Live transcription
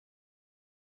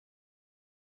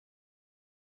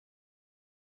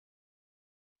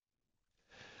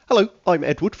Hello, I'm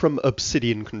Edward from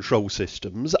Obsidian Control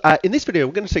Systems. In this video,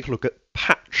 we're going to take a look at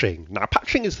patching. Now,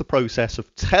 patching is the process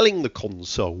of telling the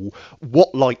console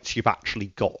what lights you've actually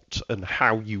got and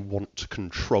how you want to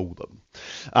control them.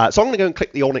 So I'm going to go and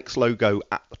click the ONYX logo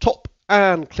at the top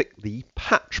and click the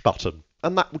patch button,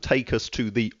 and that will take us to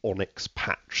the ONYX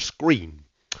Patch screen.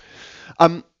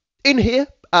 In here,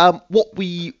 what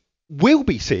we will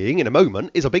be seeing in a moment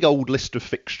is a big old list of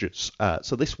fixtures.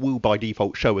 So this will by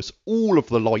default show us all of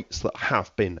the lights that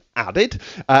have been added.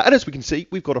 And as we can see,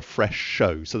 we've got a fresh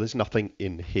show, so there's nothing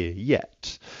in here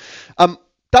yet.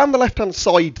 Down the left-hand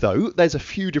side, though, there's a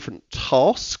few different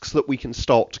tasks that we can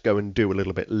start to go and do a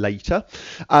little bit later.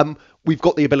 We've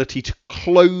got the ability to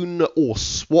clone or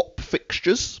swap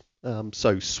fixtures.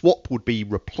 So swap would be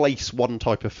replace one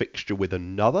type of fixture with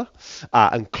another,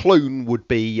 and clone would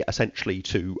be essentially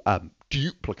to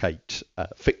duplicate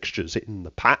fixtures in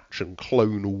the patch and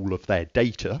clone all of their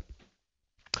data.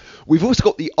 We've also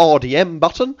got the RDM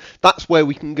button. That's where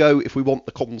we can go if we want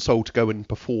the console to go and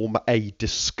perform a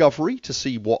discovery to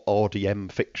see what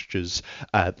RDM fixtures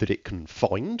that it can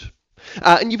find.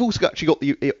 And you've also actually got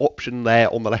the option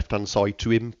there on the left-hand side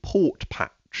to import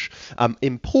patch.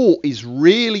 Import is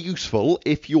really useful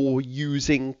if you're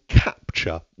using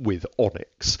capture with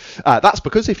ONYX. That's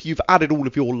because if you've added all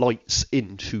of your lights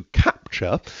into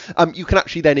capture, you can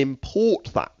actually then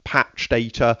import that patch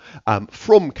data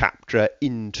from capture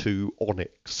into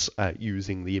ONYX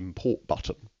using the import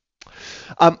button.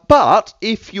 But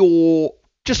if you're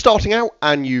just starting out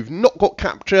and you've not got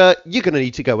capture, you're going to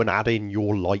need to go and add in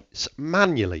your lights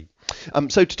manually.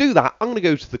 So to do that, I'm going to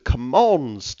go to the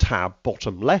Commands tab,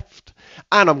 bottom left,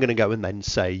 and I'm going to go and then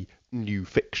say New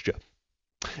Fixture.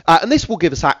 And this will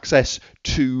give us access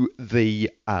to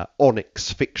the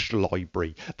ONYX fixture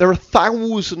library. There are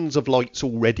thousands of lights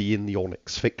already in the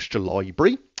ONYX fixture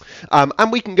library,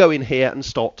 and we can go in here and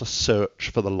start to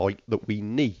search for the light that we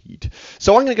need.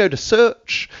 So I'm going to go to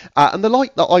search, and the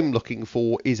light that I'm looking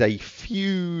for is a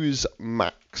Fuse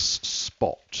Max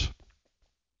spot.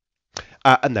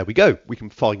 And there we go. We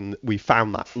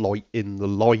found that light in the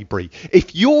library.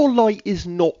 If your light is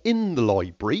not in the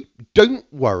library, don't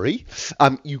worry.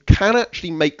 You can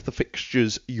actually make the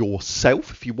fixtures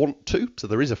yourself if you want to. So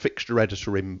there is a fixture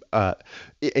editor in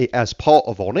as part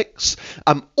of ONYX.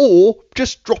 Or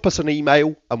just drop us an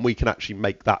email and we can actually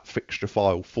make that fixture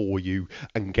file for you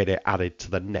and get it added to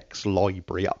the next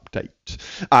library update.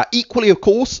 Equally, of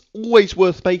course, always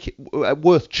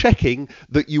worth checking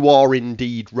that you are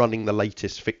indeed running the latest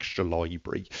fixture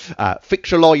library.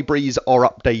 Fixture libraries are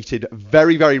updated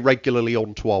very, very regularly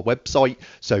onto our website,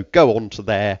 so go onto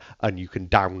there and you can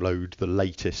download the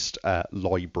latest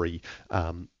library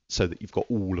so that you've got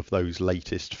all of those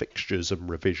latest fixtures and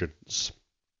revisions.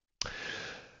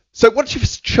 So once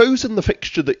you've chosen the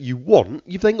fixture that you want,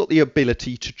 you've then got the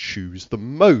ability to choose the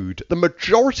mode. The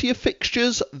majority of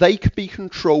fixtures, they can be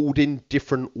controlled in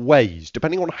different ways,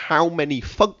 depending on how many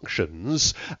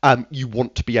functions you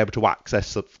want to be able to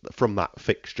access from that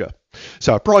fixture.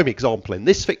 So a prime example in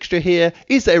this fixture here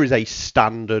is there is a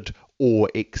standard or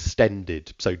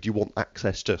extended. So do you want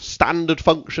access to standard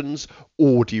functions,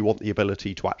 or do you want the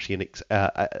ability to actually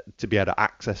to be able to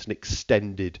access an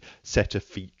extended set of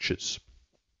features?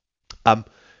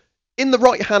 In the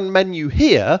right-hand menu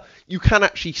here, you can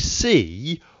actually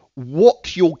see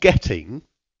what you're getting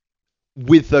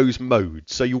with those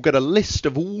modes. So you'll get a list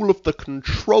of all of the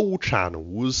control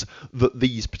channels that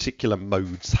these particular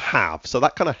modes have. So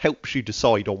that kind of helps you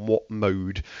decide on what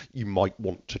mode you might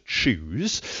want to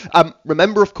choose.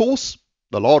 Remember, of course,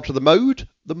 the larger the mode,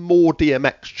 the more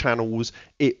DMX channels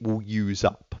it will use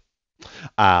up.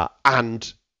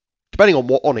 And depending on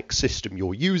what ONYX system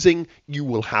you're using, you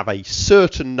will have a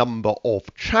certain number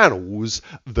of channels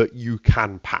that you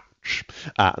can patch.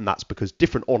 And that's because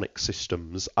different ONYX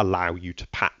systems allow you to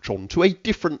patch onto a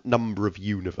different number of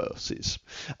universes.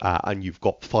 And you've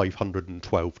got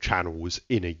 512 channels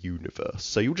in a universe.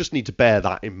 So you'll just need to bear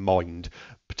that in mind.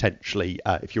 Potentially,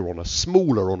 if you're on a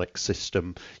smaller ONYX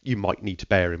system, you might need to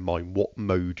bear in mind what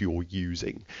mode you're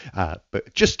using.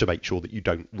 But just to make sure that you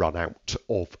don't run out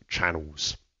of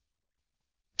channels.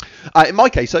 In my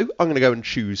case, though, I'm going to go and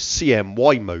choose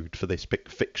CMY mode for this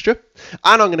fixture,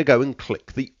 and I'm going to go and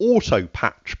click the Auto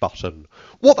Patch button.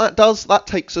 What that does, that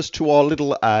takes us to our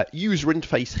little user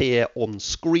interface here on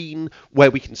screen,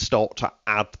 where we can start to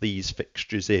add these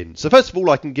fixtures in. So first of all,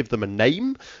 I can give them a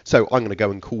name. So I'm going to go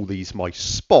and call these my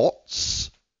spots.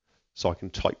 So I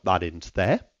can type that into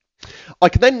there. I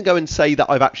can then go and say that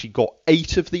I've actually got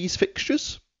 8 of these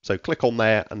fixtures. So click on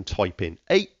there and type in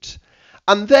 8.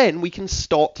 And then we can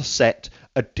start to set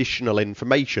additional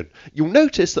information. You'll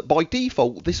notice that by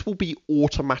default, this will be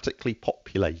automatically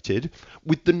populated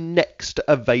with the next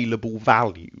available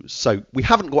values. So we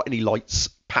haven't got any lights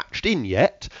patched in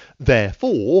yet,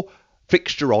 therefore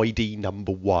fixture ID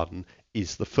number 1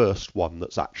 is the first one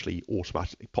that's actually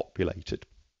automatically populated.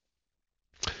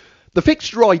 The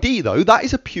fixture ID, though, that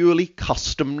is a purely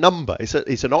custom number.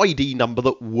 It's an ID number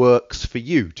that works for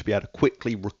you to be able to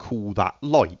quickly recall that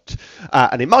light.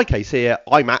 And in my case here,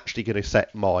 I'm actually going to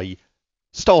set my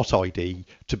start ID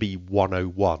to be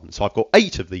 101. So I've got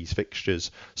 8 of these fixtures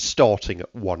starting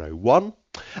at 101.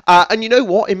 And you know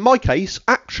what? In my case,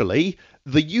 actually,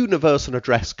 the universe and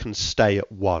address can stay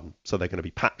at 1. So they're going to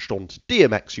be patched onto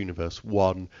DMX universe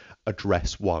 1,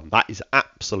 address 1. That is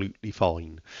absolutely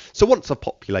fine. So once I've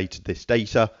populated this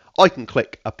data, I can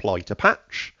click apply to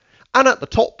patch. And at the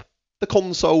top, the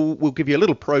console will give you a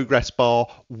little progress bar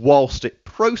whilst it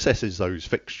processes those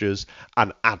fixtures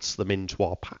and adds them into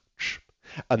our patch.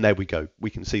 And there we go. We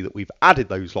can see that we've added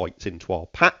those lights into our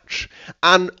patch.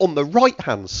 And on the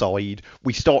right-hand side,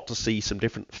 we start to see some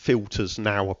different filters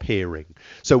now appearing.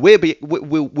 So we'll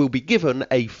be given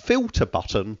a filter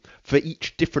button for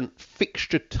each different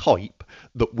fixture type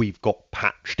that we've got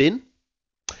patched in.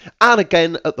 And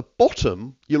again, at the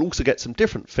bottom, you'll also get some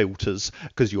different filters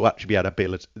because you'll actually be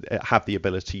able to have the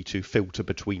ability to filter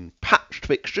between patched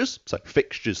fixtures, so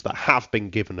fixtures that have been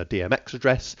given a DMX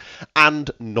address, and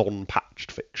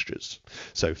non-patched fixtures,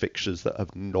 so fixtures that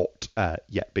have not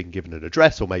yet been given an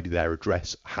address, or maybe their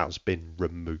address has been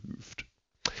removed.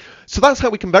 So that's how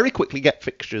we can very quickly get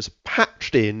fixtures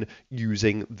patched in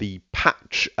using the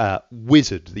patch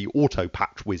wizard, the auto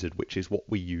patch wizard, which is what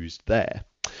we used there.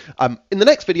 In the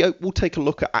next video, we'll take a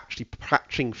look at actually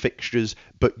patching fixtures,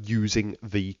 but using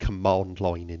the command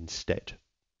line instead.